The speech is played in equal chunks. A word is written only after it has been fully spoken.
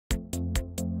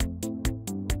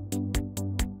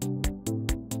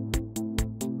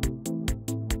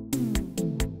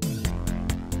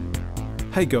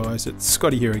Hey guys, it's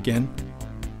Scotty here again.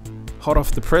 Hot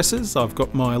off the presses, I've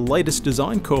got my latest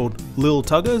design called Lil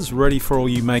Tuggers ready for all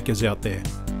you makers out there.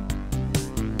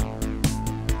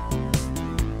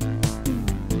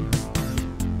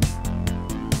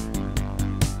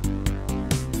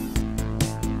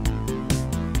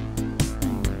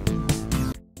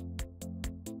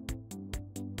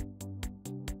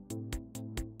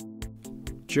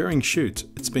 During shoots,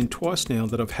 it's been twice now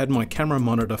that I've had my camera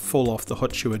monitor fall off the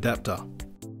hot shoe adapter.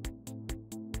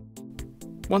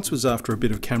 Once was after a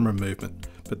bit of camera movement,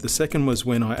 but the second was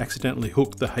when I accidentally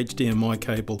hooked the HDMI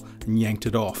cable and yanked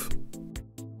it off.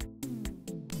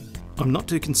 I'm not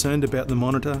too concerned about the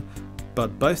monitor,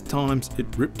 but both times it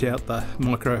ripped out the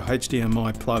micro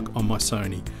HDMI plug on my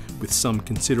Sony with some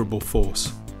considerable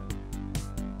force.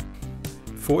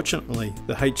 Fortunately,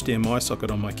 the HDMI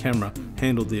socket on my camera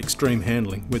handled the extreme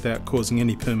handling without causing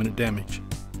any permanent damage.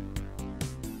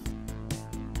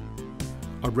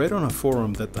 I read on a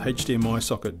forum that the HDMI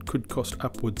socket could cost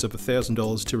upwards of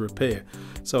 $1,000 to repair,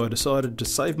 so I decided to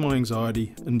save my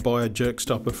anxiety and buy a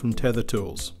Jerkstopper from Tether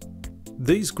Tools.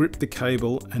 These grip the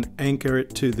cable and anchor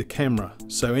it to the camera,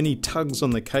 so any tugs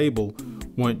on the cable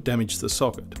won't damage the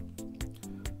socket.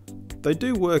 They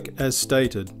do work as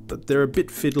stated, but they're a bit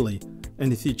fiddly,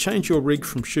 and if you change your rig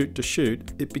from shoot to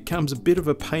shoot, it becomes a bit of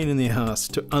a pain in the ass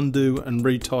to undo and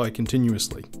retie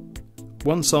continuously.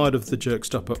 One side of the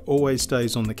Jerkstopper always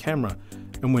stays on the camera,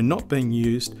 and when not being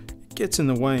used, it gets in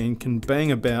the way and can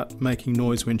bang about making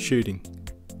noise when shooting.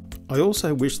 I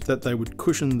also wished that they would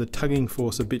cushion the tugging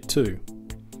force a bit too.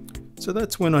 So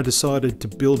that's when I decided to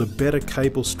build a better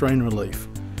cable strain relief,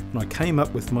 and I came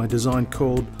up with my design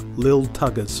called Lil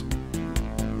Tuggers.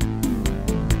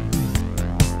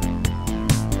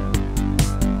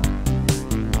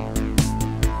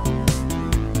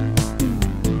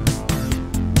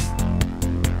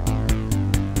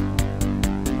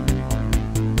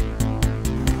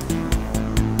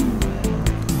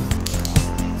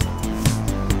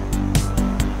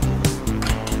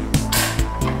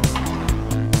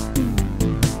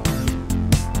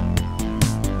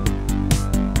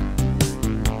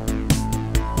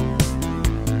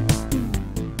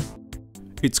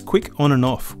 It's quick on and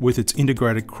off with its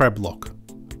integrated crab lock.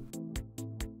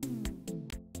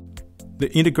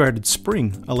 The integrated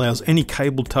spring allows any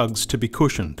cable tugs to be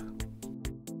cushioned.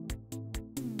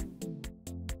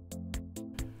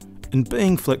 And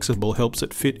being flexible helps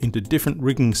it fit into different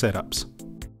rigging setups.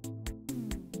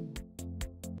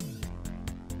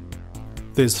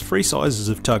 There's three sizes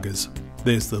of tuggers.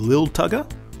 There's the Lil Tugger,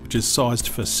 which is sized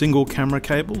for single camera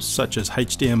cables such as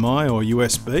HDMI or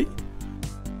USB.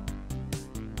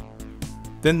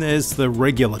 Then there's the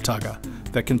regular tugger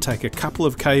that can take a couple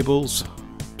of cables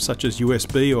such as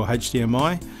USB or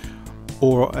HDMI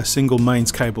or a single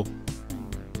mains cable.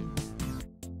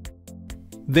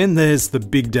 Then there's the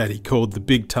big daddy called the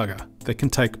big tugger that can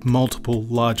take multiple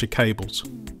larger cables.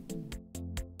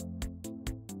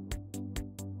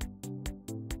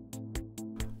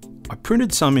 I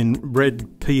printed some in red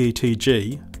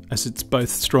PETG as it's both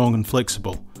strong and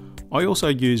flexible. I also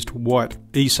used white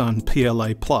eSun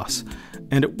PLA Plus,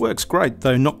 and it works great,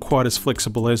 though not quite as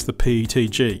flexible as the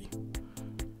PETG.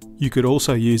 You could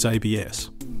also use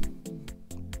ABS.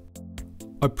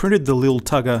 I printed the Lil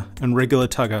Tugger and regular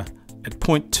tugger at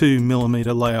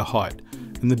 0.2mm layer height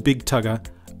and the big tugger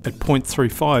at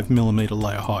 0.35mm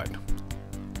layer height.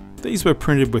 These were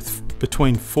printed with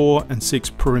between 4 and 6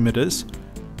 perimeters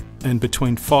and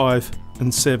between 5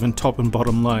 and 7 top and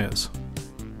bottom layers,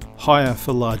 higher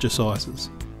for larger sizes.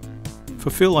 For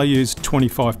fill I used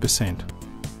 25%.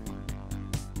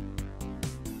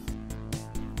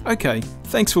 Okay,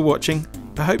 thanks for watching.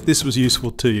 I hope this was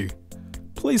useful to you.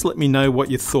 Please let me know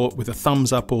what you thought with a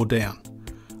thumbs up or down.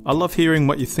 I love hearing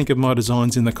what you think of my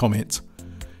designs in the comments.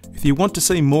 If you want to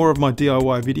see more of my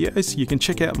DIY videos, you can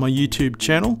check out my YouTube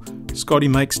channel, Scotty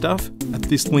Makes Stuff, at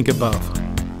this link above.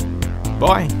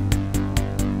 Bye!